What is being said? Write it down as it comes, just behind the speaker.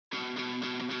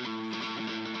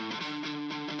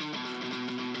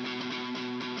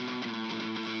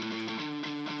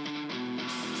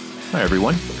Hi,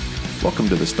 everyone. Welcome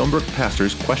to the Stonebrook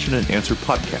Pastors Question and Answer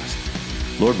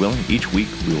Podcast. Lord willing, each week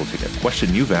we will take a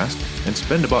question you've asked and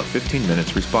spend about 15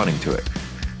 minutes responding to it.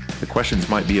 The questions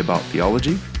might be about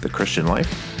theology, the Christian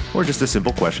life, or just a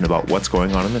simple question about what's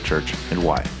going on in the church and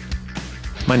why.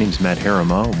 My name's Matt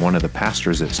Harama. I'm one of the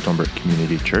pastors at Stonebrook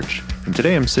Community Church, and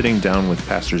today I'm sitting down with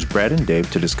Pastors Brad and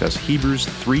Dave to discuss Hebrews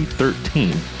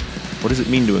 3:13. What does it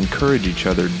mean to encourage each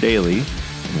other daily,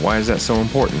 and why is that so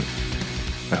important?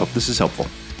 I hope this is helpful.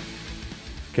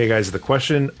 Okay, guys, the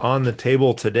question on the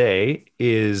table today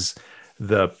is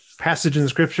the passage in the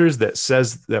scriptures that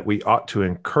says that we ought to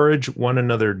encourage one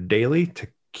another daily to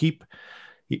keep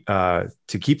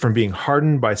from being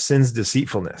hardened by sin's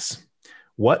deceitfulness.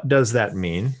 What does that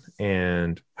mean,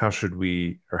 and how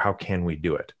can we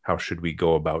do it? How should we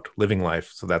go about living life?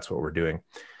 So that's what we're doing.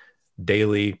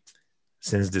 Daily,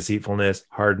 sin's deceitfulness,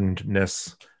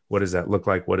 hardenedness. What does that look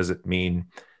like? What does it mean?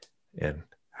 And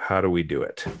how do we do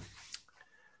it?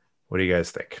 What do you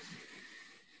guys think?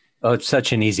 Oh, it's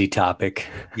such an easy topic.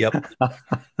 Yep.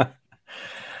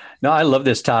 No, I love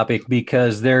this topic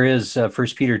because there is 1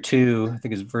 Peter 2, I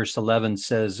think it's verse 11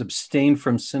 says, abstain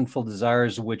from sinful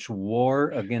desires which war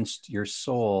against your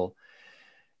soul.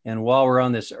 And while we're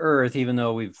on this earth, even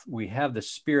though we have the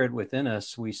spirit within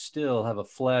us, we still have a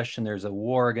flesh, and there's a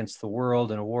war against the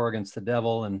world and a war against the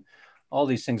devil. And all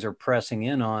these things are pressing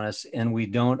in on us, and we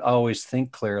don't always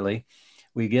think clearly.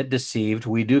 We get deceived.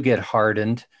 We do get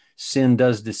hardened. Sin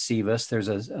does deceive us. There's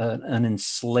an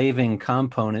enslaving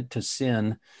component to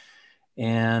sin,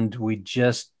 and we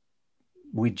just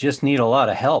need a lot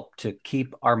of help to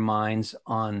keep our minds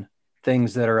on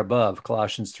things that are above.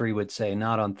 Colossians 3 would say,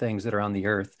 not on things that are on the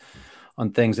earth,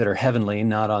 on things that are heavenly,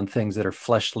 not on things that are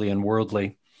fleshly and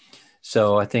worldly.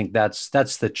 So I think that's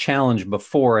the challenge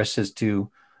before us,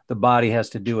 the body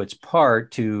has to do its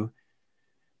part to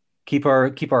keep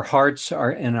our hearts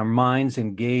and our minds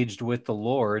engaged with the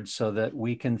Lord so that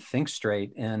we can think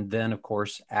straight, and then, of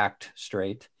course, act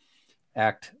straight,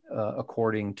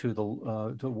 according to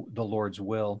the Lord's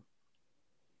will.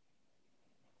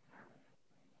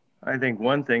 I think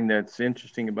one thing that's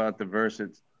interesting about the verse,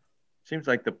 it seems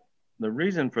like the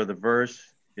reason for the verse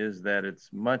is that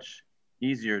it's much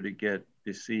easier to get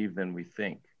deceived than we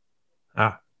think.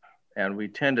 And we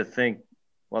tend to think,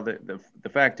 well, the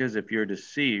fact is, if you're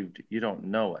deceived, you don't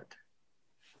know it.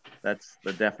 That's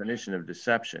the definition of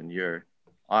deception. You're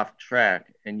off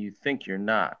track and you think you're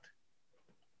not.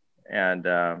 And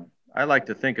I like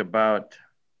to think about,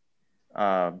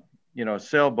 a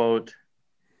sailboat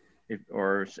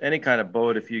or any kind of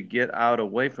boat. If you get out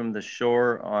away from the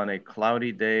shore on a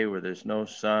cloudy day where there's no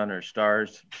sun or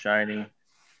stars shining,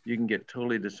 you can get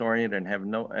totally disoriented and have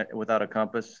without a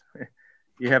compass.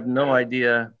 You have no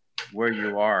idea where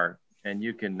you are, and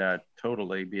you can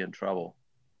totally be in trouble.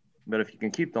 But if you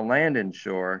can keep the land in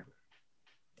shore,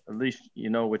 at least you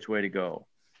know which way to go.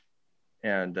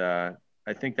 And I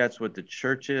think that's what the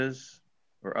church is,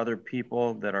 or other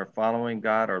people that are following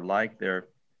God are like. They're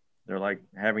like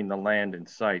having the land in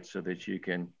sight so that you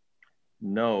can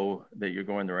know that you're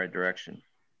going the right direction.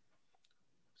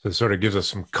 So it sort of gives us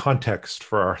some context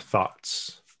for our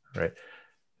thoughts, right?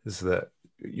 Is that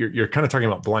you're kind of talking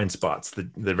about blind spots. The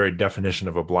very definition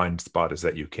of a blind spot is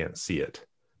that you can't see it.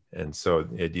 And so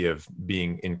the idea of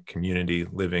being in community,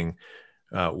 living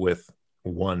with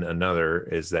one another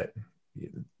is that,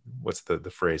 what's the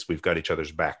phrase? We've got each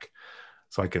other's back.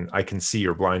 So I can see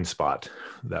your blind spot.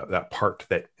 That part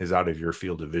that is out of your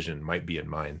field of vision might be in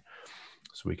mine.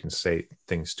 So we can say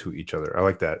things to each other. I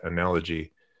like that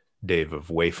analogy, Dave, of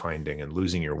wayfinding and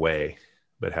losing your way,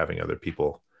 but having other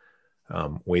people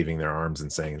waving their arms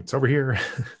and saying, it's over here.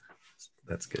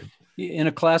 That's good. In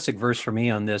a classic verse for me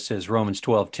on this is Romans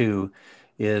 12:2,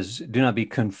 is do not be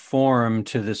conformed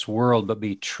to this world, but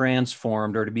be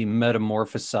transformed, or to be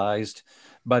metamorphosized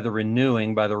by the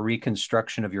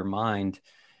reconstruction of your mind.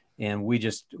 And we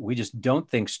just don't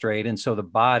think straight. And so the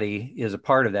body is a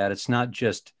part of that. It's not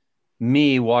just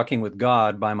me walking with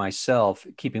God by myself,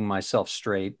 keeping myself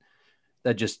straight.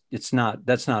 That's not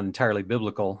entirely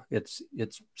biblical. It's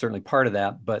certainly part of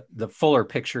that, but the fuller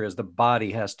picture is the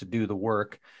body has to do the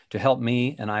work to help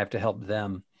me, and I have to help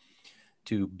them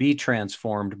to be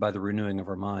transformed by the renewing of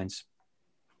our minds.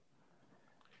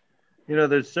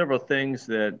 There's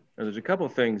a couple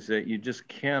of things that you just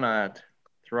cannot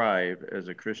thrive as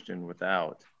a Christian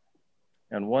without.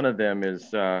 And one of them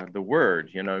is the word.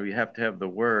 You have to have the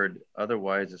word.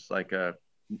 Otherwise, it's like a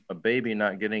baby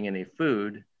not getting any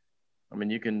food. I mean,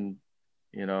 you can,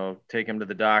 take him to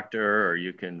the doctor, or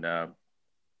you can,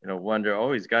 wonder,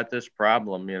 oh, he's got this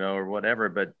problem, or whatever.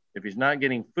 But if he's not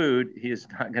getting food, he is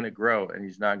not going to grow, and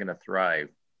he's not going to thrive.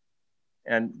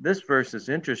 And this verse is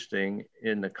interesting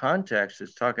in the context.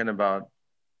 It's talking about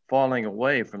falling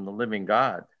away from the living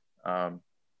God.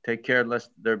 Take care lest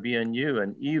there be in you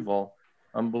an evil,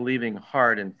 unbelieving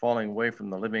heart and falling away from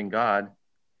the living God.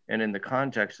 And in the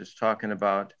context, it's talking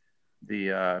about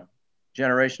the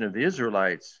generation of the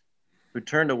Israelites who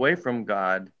turned away from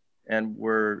God and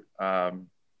were,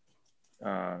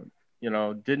 were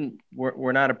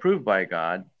not approved by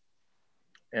God.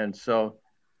 And so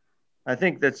I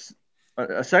think that's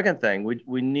a second thing.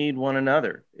 We need one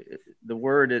another. The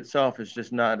word itself is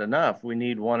just not enough. We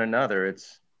need one another.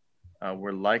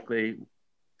 We're likely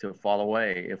to fall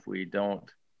away if we don't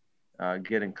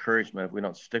get encouragement, if we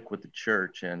don't stick with the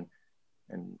church and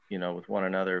with one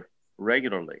another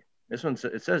regularly. This one,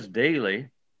 it says daily.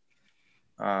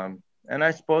 And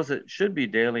I suppose it should be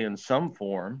daily in some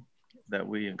form, that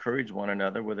we encourage one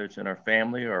another, whether it's in our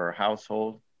family or our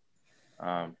household.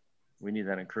 We need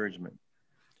that encouragement.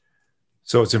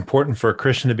 So it's important for a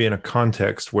Christian to be in a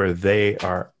context where they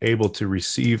are able to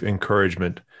receive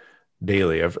encouragement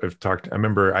daily. I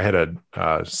remember I had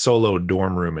a solo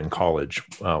dorm room in college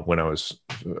when I was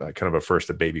kind of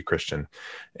a baby Christian.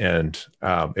 And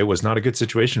it was not a good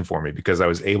situation for me because I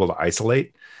was able to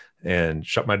isolate and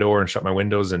shut my door and shut my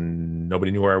windows, and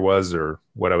nobody knew where I was or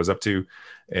what I was up to.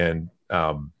 And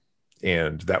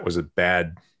that was a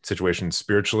bad situation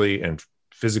spiritually and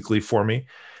physically for me.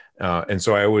 And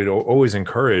so I would always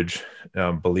encourage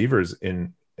believers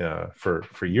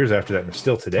for years after that, and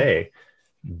still today,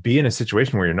 be in a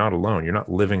situation where you're not alone. You're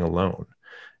not living alone.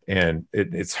 And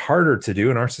it's harder to do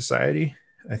in our society,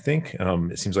 I think.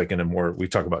 It seems like we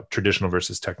talk about traditional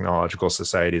versus technological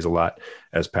societies a lot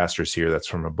as pastors here. That's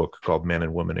from a book called Man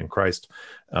and Woman in Christ.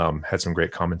 Had some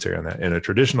great commentary on that. In a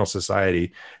traditional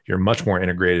society, you're much more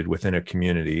integrated within a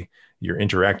community. You're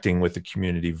interacting with the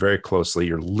community very closely.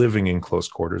 You're living in close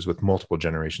quarters with multiple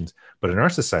generations. But in our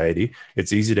society,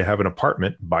 it's easy to have an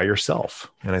apartment by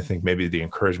yourself. And I think maybe the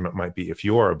encouragement might be, if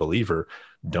you are a believer,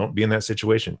 don't be in that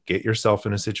situation. Get yourself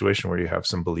in a situation where you have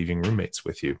some believing roommates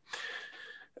with you.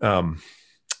 That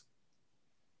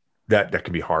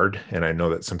can be hard. And I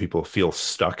know that some people feel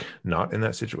stuck not in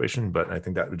that situation, but I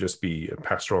think that would just be a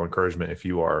pastoral encouragement. If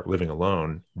you are living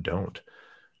alone, don't.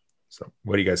 So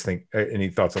what do you guys think? Any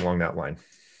thoughts along that line?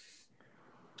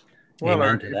 Well,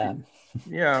 amen to that.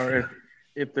 Or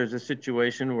if there's a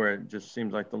situation where it just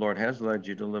seems like the Lord has led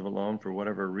you to live alone for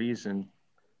whatever reason,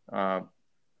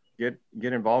 get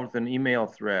involved with an email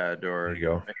thread or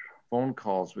make phone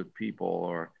calls with people,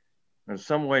 or there's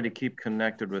some way to keep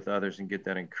connected with others and get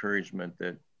that encouragement.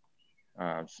 That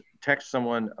text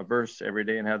someone a verse every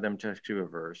day and have them text you a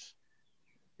verse.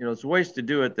 There's ways to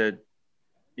do it that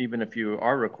even if you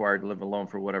are required to live alone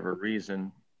for whatever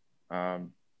reason,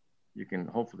 you can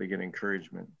hopefully get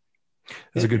encouragement.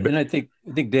 That's a good bit. And I think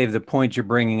Dave, the point you're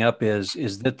bringing up is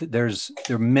that there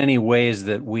are many ways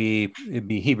that it'd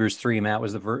be Hebrews 3, Matt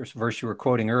was the verse you were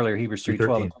quoting earlier, Hebrews 3,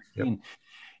 12 and 13. Yep.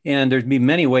 And there'd be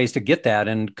many ways to get that.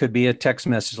 And it could be a text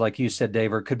message, like you said,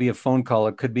 Dave, or it could be a phone call.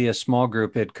 It could be a small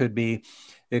group. It could be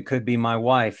my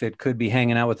wife. It could be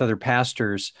hanging out with other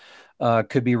pastors.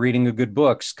 Could be reading a good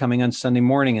books, coming on Sunday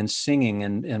morning and singing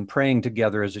and praying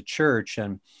together as a church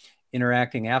and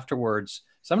interacting afterwards.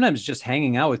 Sometimes just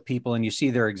hanging out with people and you see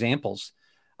their examples.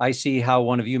 I see how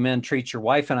one of you men treats your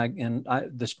wife, and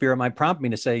the Spirit might prompt me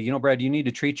to say, Brad, you need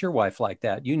to treat your wife like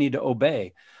that. You need to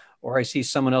obey. Or I see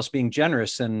someone else being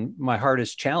generous and my heart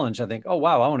is challenged. I think, oh,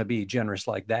 wow, I want to be generous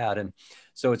like that. And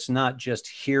so it's not just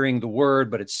hearing the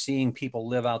word, but it's seeing people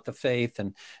live out the faith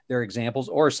and their examples,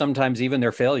 or sometimes even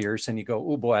their failures. And you go,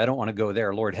 oh boy, I don't want to go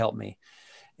there. Lord, help me.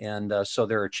 And so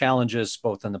there are challenges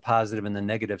both in the positive and the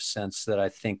negative sense that I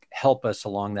think help us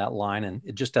along that line. And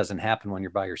it just doesn't happen when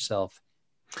you're by yourself.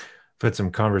 I've had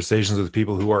some conversations with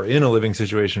people who are in a living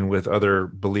situation with other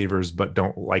believers, but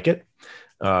don't like it.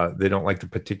 They don't like the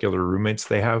particular roommates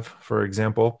they have, for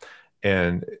example.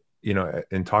 And,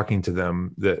 in talking to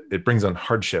them, that it brings on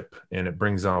hardship and it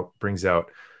brings out,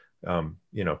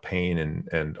 pain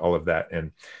and all of that.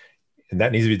 And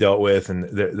that needs to be dealt with. And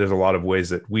there's a lot of ways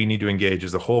that we need to engage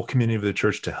as the whole community of the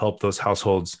church to help those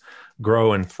households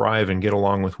grow and thrive and get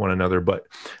along with one another. But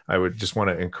I would just want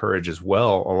to encourage as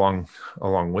well,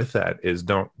 along with that, is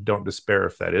don't despair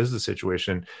if that is the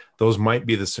situation. Those might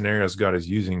be the scenarios God is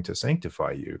using to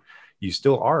sanctify you. You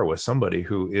still are with somebody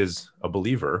who is a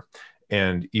believer.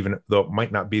 And even though it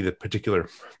might not be the particular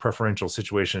preferential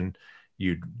situation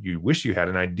you wish you had,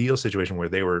 an ideal situation where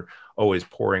they were always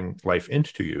pouring life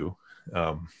into you,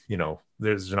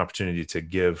 there's an opportunity to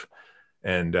give.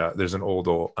 And there's an old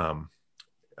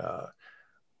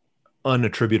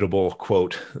unattributable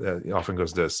quote that often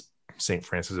goes to St.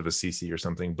 Francis of Assisi or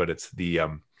something, but it's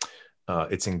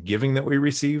it's in giving that we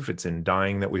receive, it's in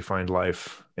dying that we find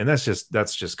life. And that's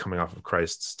just coming off of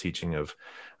Christ's teaching of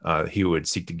he who would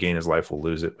seek to gain his life will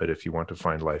lose it, but if you want to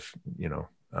find life,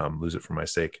 lose it for my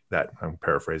sake. That I'm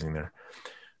paraphrasing there,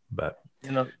 but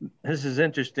this is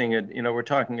interesting. We're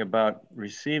talking about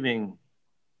receiving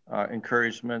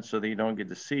encouragement so that you don't get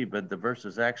deceived, but the verse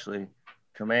is actually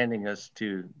commanding us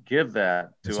to give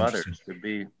that to others, to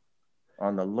be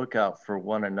on the lookout for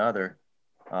one another,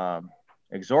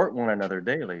 exhort one another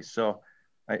daily. So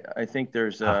I think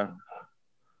there's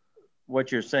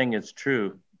what you're saying is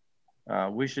true.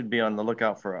 We should be on the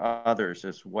lookout for others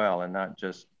as well, and not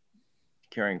just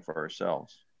caring for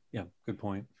ourselves. Yeah, good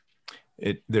point.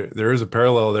 There is a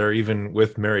parallel there even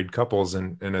with married couples,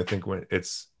 and I think when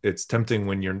it's tempting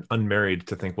when you're unmarried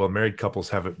to think, well, married couples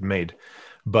have it made.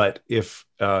 But if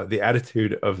the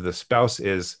attitude of the spouse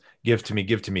is give to me,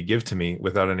 give to me, give to me,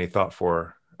 without any thought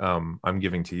for I'm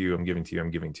giving to you, I'm giving to you,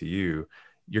 I'm giving to you,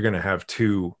 you're going to have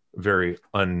two very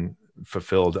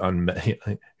unfulfilled,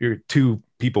 you're two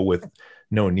people with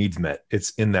no needs met.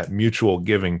 It's in that mutual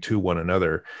giving to one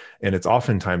another. And it's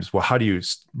oftentimes, well, how do you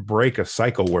break a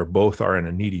cycle where both are in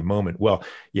a needy moment? Well,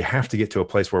 you have to get to a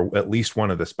place where at least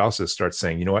one of the spouses starts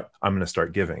saying, you know what, I'm going to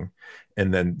start giving.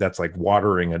 And then that's like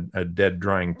watering a dead,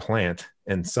 drying plant.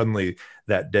 And suddenly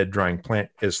that dead, drying plant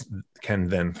can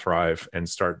then thrive and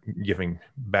start giving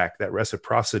back. That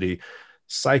reciprocity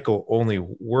cycle only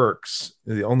works.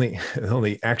 The only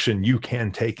action you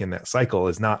can take in that cycle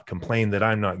is not complain that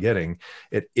I'm not getting.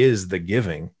 It is the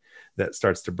giving that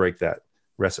starts to break that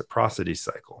reciprocity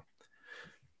cycle.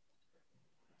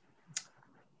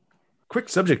 Quick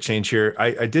subject change here.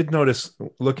 I did notice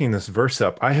looking this verse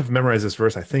up, I have memorized this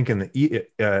verse, I think in the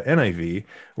NIV,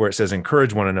 where it says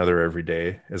encourage one another every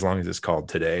day, as long as it's called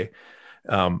today.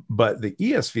 But the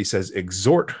ESV says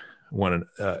exhort one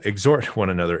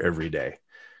another every day.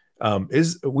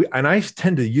 And I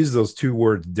tend to use those two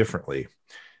words differently.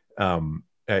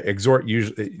 Exhort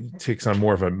usually takes on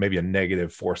more of maybe a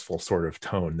negative, forceful sort of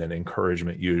tone than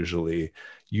encouragement usually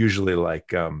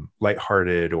like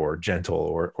lighthearted or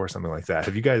gentle or something like that.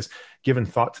 Have you guys given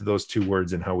thought to those two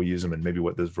words and how we use them, and maybe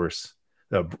what this verse,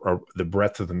 or the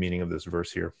breadth of the meaning of this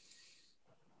verse here?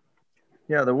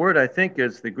 Yeah, the word I think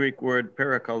is the Greek word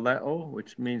parakaleo,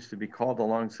 which means to be called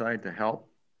alongside to help.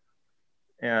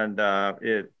 And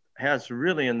it has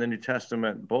really in the New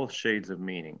Testament both shades of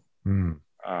meaning.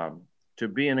 To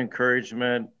be an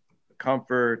encouragement,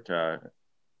 comfort,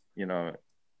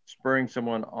 spurring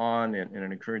someone on in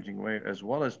an encouraging way, as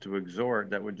well as to exhort,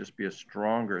 that would just be a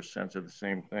stronger sense of the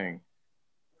same thing.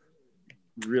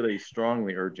 Really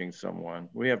strongly urging someone.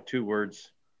 We have two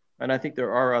words. And I think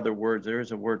there are other words. There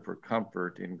is a word for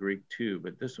comfort in Greek too,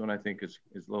 but this one I think is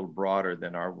a little broader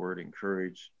than our word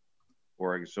encourage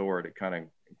or exhort. It kind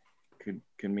of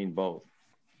can mean both.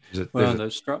 Well,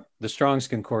 the Strong's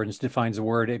Concordance defines the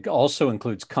word. It also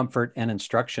includes comfort and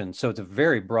instruction. So it's a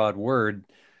very broad word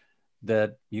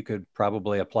that you could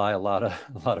probably apply a lot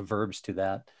of verbs to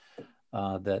that.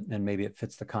 And maybe it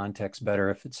fits the context better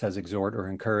if it says exhort or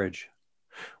encourage.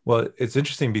 Well, it's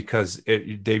interesting because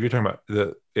Dave, you're talking about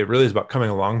it really is about coming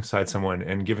alongside someone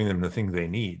and giving them the thing they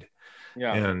need.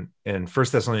 Yeah. And 1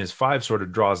 Thessalonians 5 sort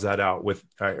of draws that out with,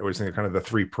 I was thinking kind of the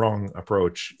 3-prong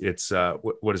approach. It's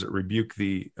what is it? Rebuke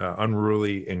the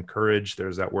unruly, encourage.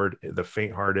 There's that word, the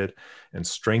faint-hearted, and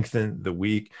strengthen the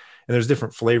weak. And there's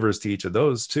different flavors to each of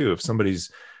those too. If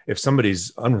somebody's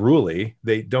unruly,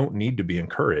 they don't need to be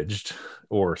encouraged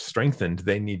or strengthened.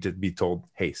 They need to be told,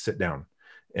 hey, sit down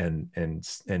and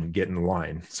get in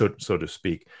line, so to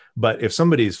speak. But if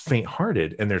somebody's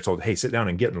faint-hearted and they're told, hey, sit down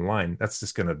and get in line, that's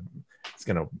just gonna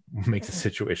make the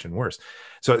situation worse.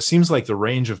 So it seems like the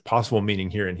range of possible meaning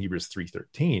here in Hebrews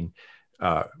 3:13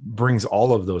 brings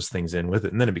all of those things in with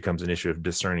it, and then it becomes an issue of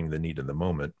discerning the need of the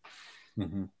moment.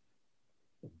 Mm-hmm.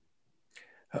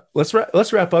 Let's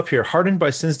wrap up here. Hardened by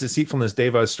sin's deceitfulness,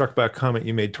 Dave, I was struck by a comment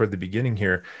you made toward the beginning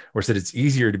here, where it said it's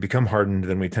easier to become hardened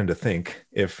than we tend to think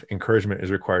if encouragement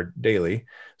is required daily,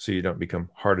 so you don't become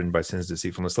hardened by sin's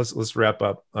deceitfulness. Let's wrap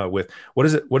up with what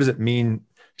does it mean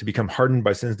to become hardened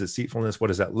by sin's deceitfulness? What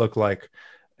does that look like,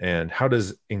 and how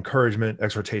does encouragement,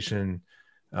 exhortation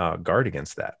guard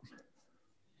against that?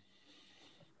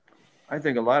 I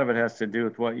think a lot of it has to do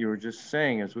with what you were just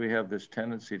saying, is we have this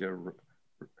tendency to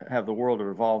have the world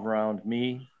revolve around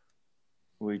me.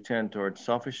 We tend towards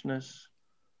selfishness.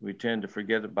 We tend to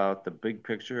forget about the big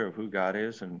picture of who God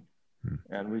is, and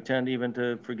we tend even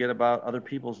to forget about other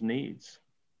people's needs.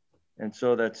 And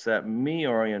so that's that me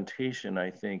orientation, I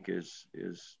think, is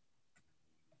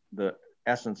the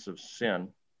essence of sin,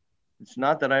 it's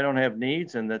not that I don't have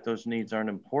needs and that those needs aren't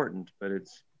important, but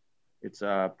it's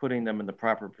putting them in the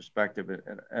proper perspective.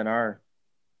 And our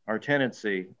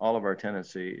tendency, all of our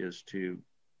tendency, is to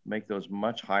make those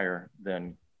much higher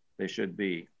than they should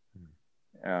be,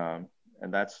 and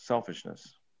that's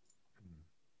selfishness.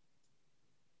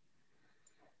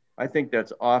 I think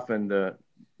that's often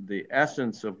the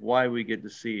essence of why we get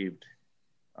deceived.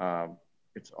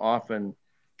 It's often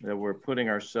that we're putting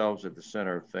ourselves at the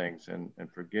center of things and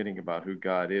forgetting about who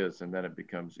God is, and then it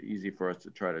becomes easy for us to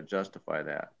try to justify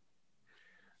that.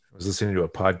 I was listening to a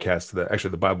podcast,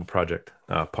 the Bible Project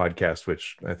podcast,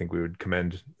 which I think we would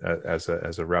commend as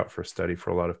a route for study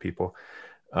for a lot of people.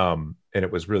 And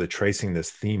it was really tracing this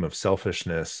theme of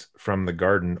selfishness from the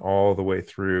garden all the way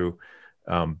through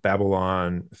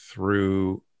Babylon,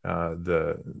 through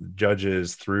the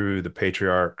judges, through the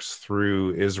patriarchs,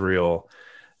 through Israel,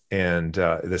 and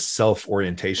this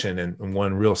self-orientation. And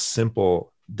one real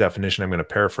simple definition, I'm going to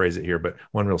paraphrase it here, but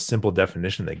one real simple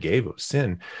definition they gave of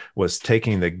sin was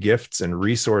taking the gifts and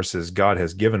resources God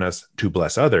has given us to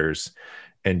bless others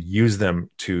and use them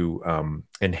to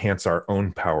enhance our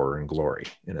own power and glory,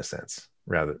 in a sense.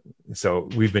 So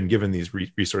we've been given these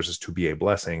resources to be a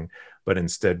blessing, but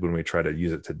instead, when we try to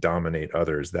use it to dominate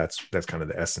others, that's kind of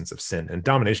the essence of sin. And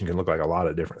domination can look like a lot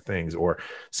of different things, or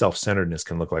self-centeredness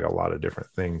can look like a lot of different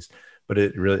things. But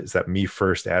it really is that me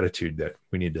first attitude that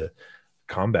we need to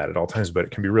combat at all times. But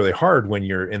it can be really hard when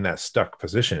you're in that stuck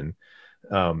position.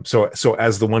 So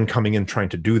as the one coming in trying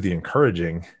to do the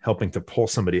encouraging, helping to pull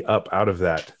somebody up out of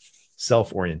that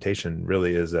self-orientation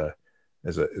really is a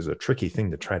tricky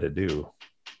thing to try to do.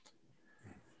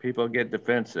 People get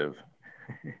defensive.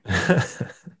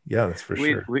 Yeah, that's for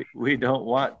sure. We don't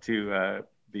want to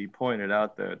be pointed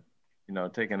out that,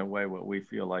 taking away what we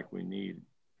feel like we need.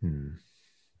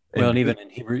 Well, and even in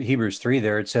Hebrews 3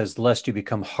 there, it says, lest you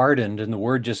become hardened. And the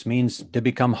word just means to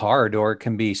become hard, or it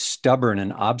can be stubborn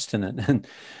and obstinate. And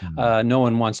no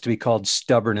one wants to be called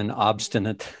stubborn and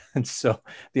obstinate. And so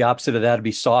the opposite of that would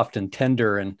be soft and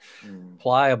tender and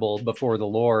pliable before the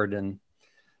Lord. And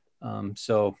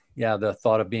so, yeah, the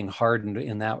thought of being hardened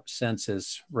in that sense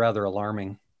is rather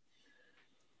alarming.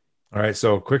 All right.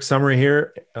 So quick summary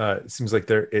here. It seems like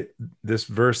this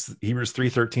verse, Hebrews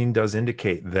 3:13, does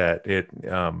indicate that it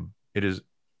is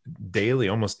daily,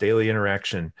 almost daily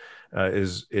interaction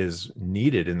is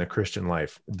needed in the Christian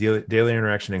life. Daily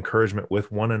interaction, encouragement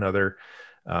with one another.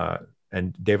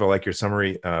 And Dave, I like your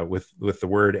summary with the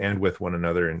word and with one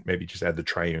another, and maybe just add the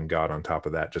triune God on top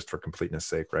of that, just for completeness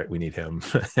sake, right? We need him.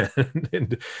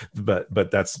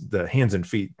 but that's the hands and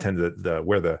feet tend to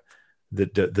where the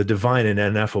divine and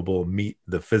ineffable meet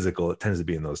the physical. It tends to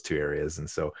be in those two areas. And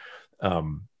so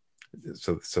the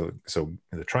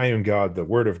triune God, the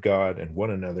word of God, and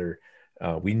one another,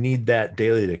 we need that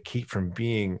daily to keep from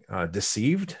being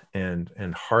deceived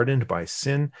and hardened by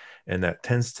sin. And that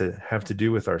tends to have to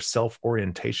do with our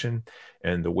self-orientation.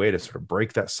 And the way to sort of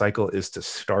break that cycle is to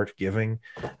start giving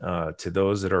to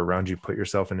those that are around you. Put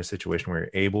yourself in a situation where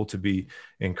you're able to be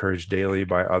encouraged daily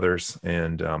by others,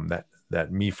 and that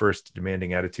me first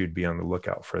demanding attitude, be on the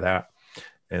lookout for that.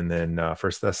 And then 1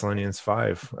 Thessalonians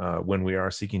 5, when we are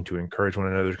seeking to encourage one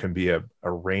another, can be a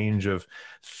range of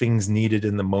things needed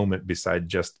in the moment beside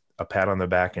just a pat on the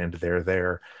back and they're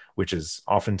there, which is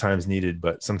oftentimes needed.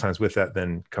 But sometimes with that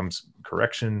then comes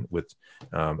correction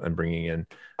and bringing in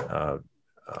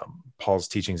Paul's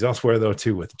teachings elsewhere, though,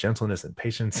 too, with gentleness and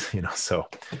patience. So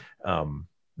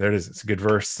there it is. It's a good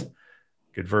verse.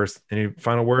 Good verse. Any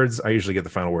final words? I usually get the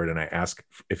final word and I ask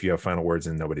if you have final words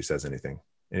and nobody says anything.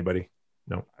 Anybody?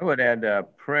 No. I would add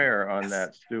prayer on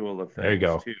that stool of things. There you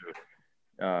go. Too.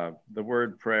 The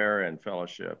word, prayer, and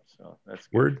fellowship. So that's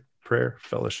good. Word, prayer,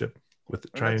 fellowship with the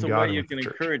triune God. That's the way you can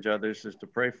encourage others, is to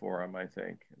pray for them. I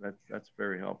think that's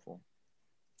very helpful.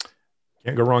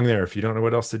 Can't go wrong there. If you don't know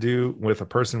what else to do with a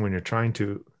person when you're trying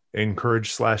to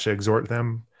encourage / exhort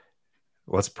them,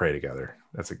 let's pray together.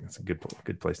 That's a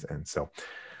good place to end. So,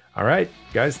 all right,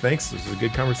 guys, thanks. This was a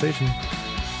good conversation.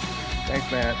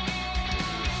 Thanks, Matt.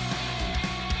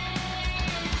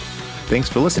 Thanks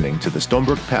for listening to the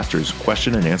Stonebrook Pastors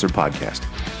Question and Answer podcast.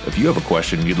 If you have a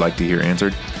question you'd like to hear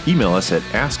answered, email us at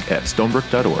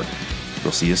ask@stonebrook.org.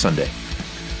 We'll see you Sunday.